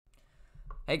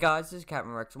Hey guys, this is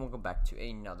Captain Rex and welcome back to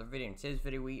another video. In today's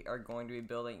video, we are going to be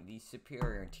building the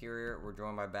superior interior. We're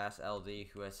joined by Basld,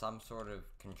 who has some sort of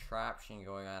contraption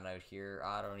going on out here.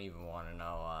 I don't even want to know.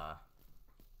 I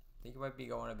think it might be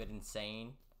going a bit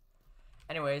insane.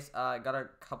 Anyways, I got a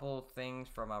couple things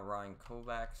from Ryan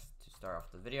Kovacs to start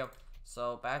off the video.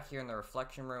 So back here in the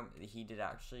reflection room, he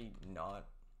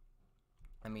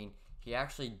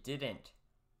actually didn't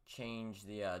change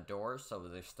the doors, so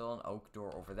there's still an oak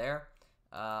door over there.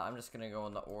 I'm just gonna go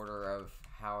in the order of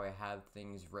how I have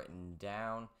things written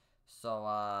down.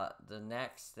 So the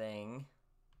next thing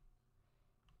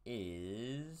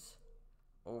is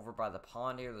over by the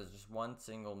pond here. There's just one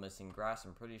single missing grass.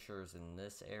 I'm pretty sure it's in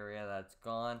this area that's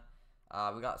gone.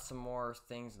 We got some more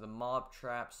things, the mob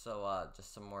traps. So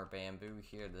just some more bamboo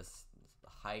here. This is the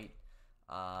height.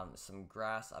 Some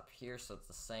grass up here, so it's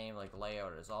the same like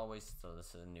layout as always. So this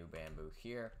is a new bamboo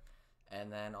here. And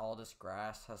then all this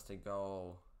grass has to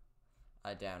go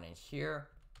down in here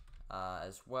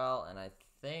as well. And I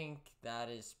think that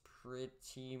is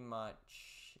pretty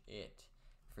much it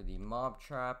for the mob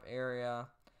trap area.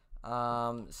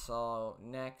 So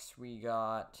next we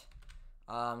got,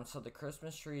 so the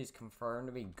Christmas tree is confirmed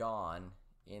to be gone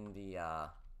in the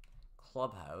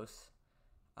clubhouse.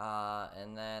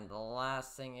 And then the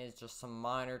last thing is just some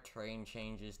minor terrain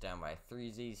changes down by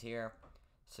 3Zs here.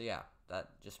 So yeah, that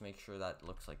just make sure that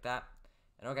looks like that.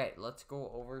 And okay, let's go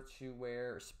over to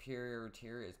where superior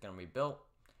interior is going to be built.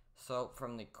 So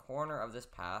from the corner of this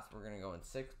path, we're going to go in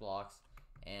 6 blocks,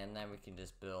 and then we can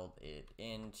just build it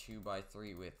in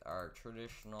 2x3 with our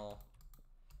traditional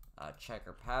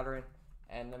checker pattern,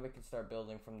 and then we can start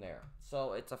building from there.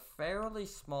 So it's a fairly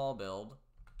small build.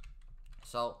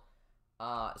 So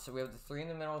we have the 3 in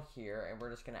the middle here, and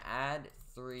we're just going to add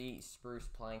 3 spruce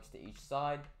planks to each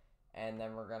side. And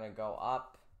then we're going to go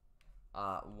up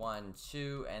 1,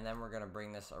 2, and then we're going to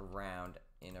bring this around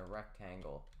in a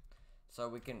rectangle. So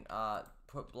we can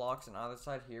put blocks on either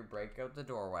side here, break out the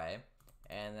doorway,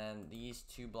 and then these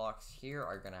 2 blocks here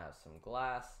are going to have some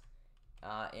glass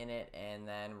in it, and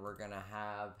then we're going to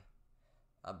have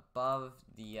above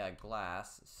the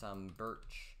glass some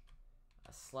birch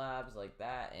slabs like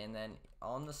that, and then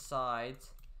on the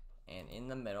sides and in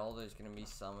the middle, there's going to be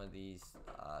some of these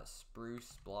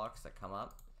spruce blocks that come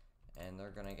up, and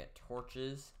they're going to get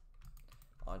torches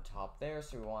on top there,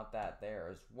 so we want that there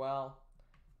as well.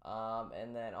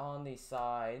 And then on the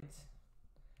sides,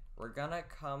 we're going to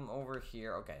come over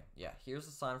here. Okay, yeah, here's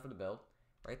the sign for the build,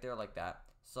 right there like that.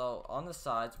 So on the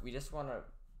sides, we just want to,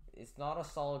 it's not a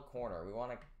solid corner. We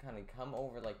want to kind of come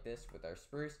over like this with our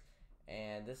spruce,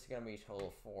 and this is going to be a total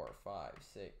of 4, 5,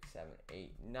 6, 7,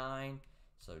 8, 9.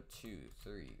 So 2,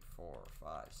 3, 4,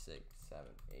 5, 6, 7,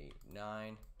 8,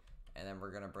 9. And then we're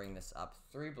going to bring this up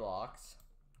 3 blocks.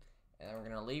 And then we're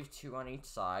going to leave 2 on each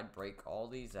side, break all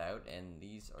these out, and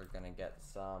these are going to get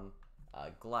some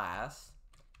glass.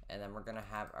 And then we're going to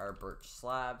have our birch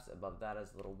slabs. Above that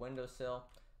is a little windowsill.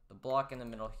 The block in the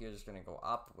middle here is going to go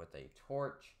up with a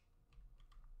torch.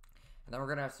 And then we're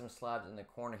going to have some slabs in the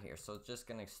corner here. So it's just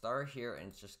going to start here, and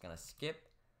it's just going to skip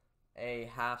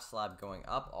a half slab going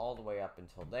up all the way up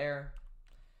until there.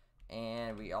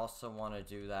 And we also want to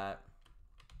do that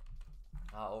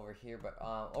over here, but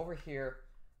over here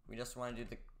we just want to do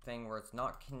the thing where it's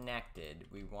not connected.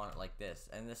 We want it like this,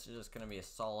 and this is just going to be a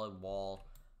solid wall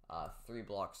 3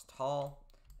 blocks tall,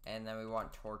 and then we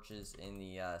want torches in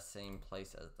the same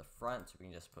place as the front, so we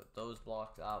can just put those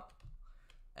blocks up.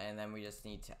 And then we just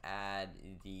need to add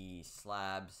the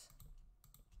slabs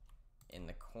in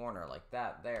the corner like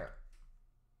that there.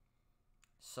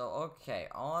 So okay,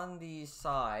 on these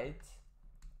sides,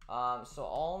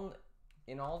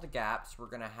 in all the gaps, we're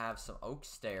gonna have some oak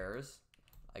stairs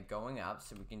going up,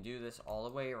 so we can do this all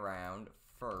the way around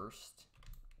first.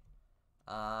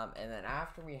 And then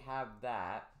after we have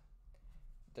that,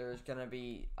 there's gonna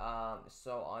be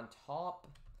so on top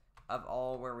of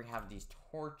all where we have these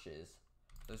torches,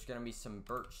 there's gonna be some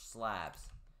birch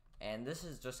slabs, and this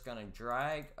is just gonna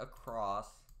drag across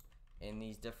in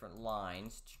these different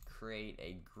lines to create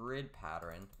a grid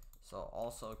pattern. So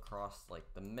also across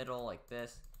like the middle like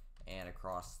this, and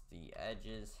across the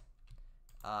edges.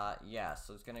 Yeah,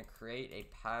 so it's gonna create a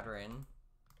pattern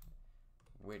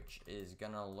which is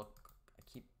gonna look, I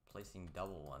keep placing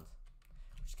double ones,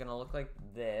 which is gonna look like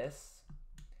this.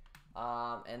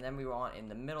 And then we want in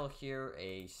the middle here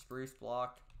a spruce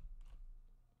block,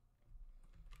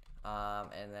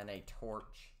 and then a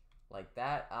torch like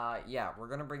that. Yeah, we're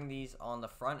gonna bring these on the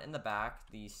front and the back.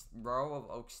 These row of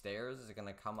oak stairs is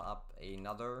gonna come up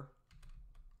another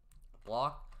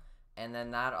block, and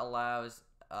then that allows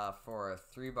for a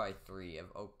 3x3 of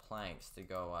oak planks to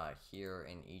go here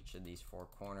in each of these 4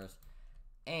 corners.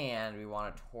 And we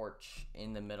want a torch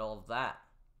in the middle of that.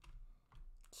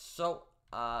 So,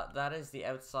 that is the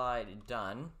outside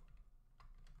done.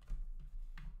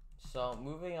 So,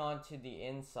 moving on to the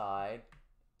inside,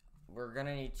 we're going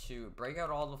to need to break out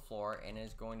all the floor, and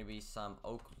it's going to be some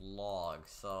oak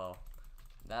logs. So,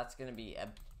 that's going to be a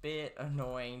bit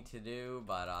annoying to do,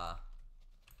 but,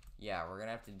 yeah, we're going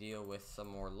to have to deal with some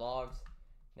more logs.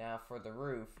 Now, for the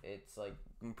roof, it's like,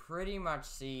 you can pretty much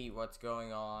see what's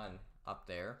going on up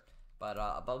there. But,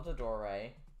 above the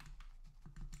doorway,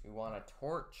 we want a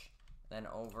torch, then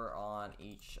over on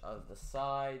each of the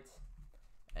sides,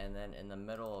 and then in the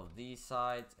middle of these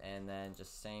sides, and then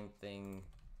just same thing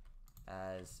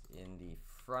as in the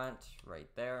front right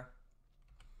there.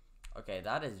 Okay,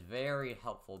 that is very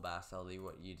helpful, Basld,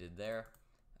 what you did there.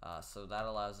 So that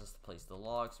allows us to place the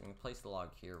logs. We can place the log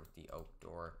here with the oak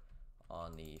door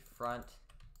on the front.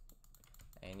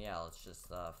 And yeah, let's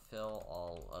just fill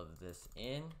all of this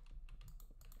in.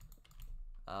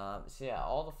 So yeah,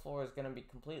 all the floor is going to be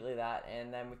completely that,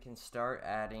 and then we can start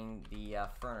adding the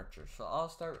furniture. So I'll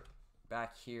start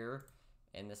back here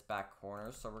in this back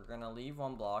corner. So we're going to leave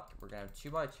 1 block. We're going to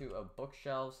have 2x2 of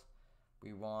bookshelves.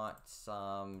 We want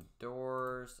some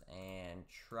doors and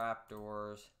trap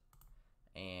doors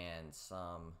and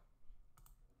some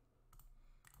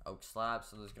oak slabs.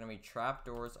 So there's going to be trap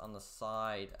doors on the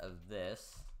side of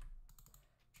this.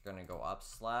 We're going to go up,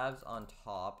 slabs on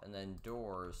top, and then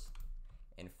doors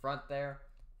in front there.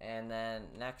 And then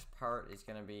next part is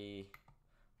going to be,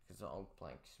 because of oak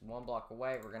planks, 1 block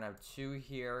away, we're going to have 2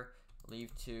 here,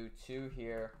 leave 2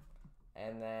 here,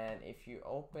 and then if you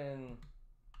open,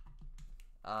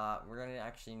 we're going to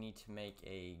actually need to make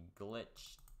a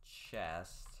glitch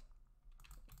chest.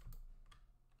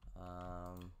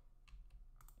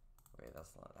 Wait,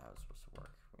 that's not how it's supposed to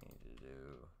work. We need to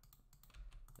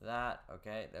do that.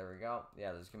 Okay, there we go.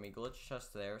 Yeah, there's going to be glitch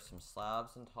chest there, some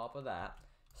slabs on top of that,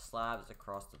 slabs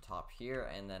across the top here,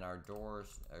 and then our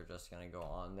doors are just going to go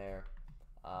on there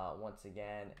once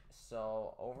again.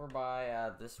 So over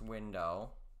by this window,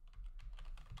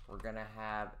 we're going to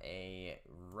have a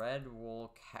red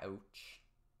wool couch,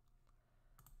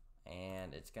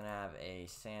 and it's going to have a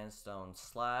sandstone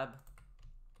slab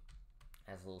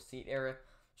as a little seat area.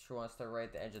 So we want to start right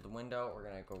at the edge of the window. We're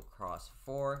going to go across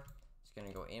 4. It's going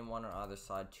to go in 1 on either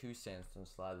side, 2 sandstone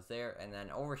slabs there, and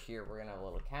then over here we're going to have a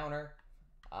little counter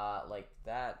like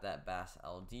that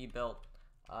Basld built.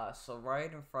 So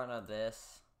right in front of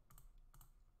this,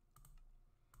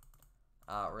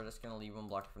 we're just going to leave 1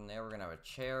 block from there. We're going to have a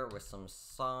chair with some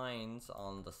signs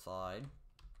on the side.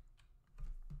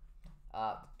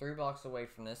 3 blocks away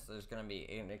from this, there's going to be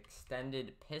an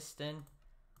extended piston.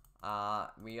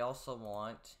 We also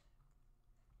want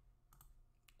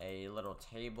a little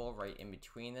table right in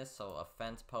between this, so a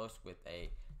fence post with a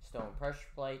stone pressure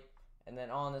plate. And then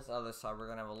on this other side, we're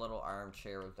going to have a little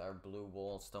armchair with our blue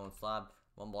wool stone slab.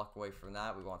 1 block away from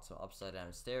that, we want some upside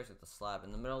down stairs with the slab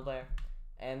in the middle there.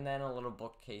 And then a little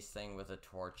bookcase thing with a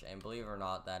torch. And believe it or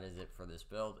not, that is it for this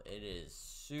build. It is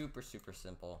super, super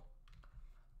simple.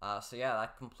 So yeah,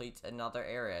 that completes another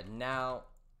area. Now,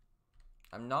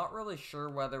 I'm not really sure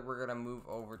whether we're going to move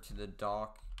over to the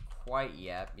dock quite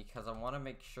yet, because I want to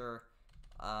make sure,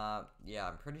 yeah,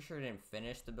 I'm pretty sure I didn't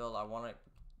finish the build. I want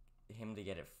him to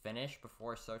get it finished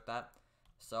before I start that.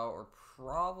 So we're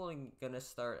probably going to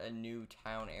start a new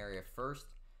town area first.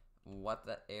 What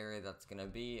that area that's going to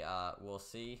be, we'll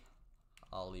see.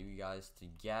 I'll leave you guys to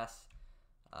guess.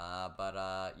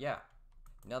 Yeah,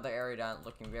 another area done,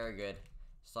 looking very good.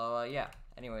 So, yeah,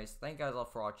 anyways, thank you guys all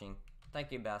for watching.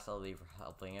 Thank you, Basld, for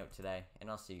helping out today, and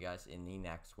I'll see you guys in the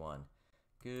next one.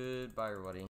 Goodbye, everybody.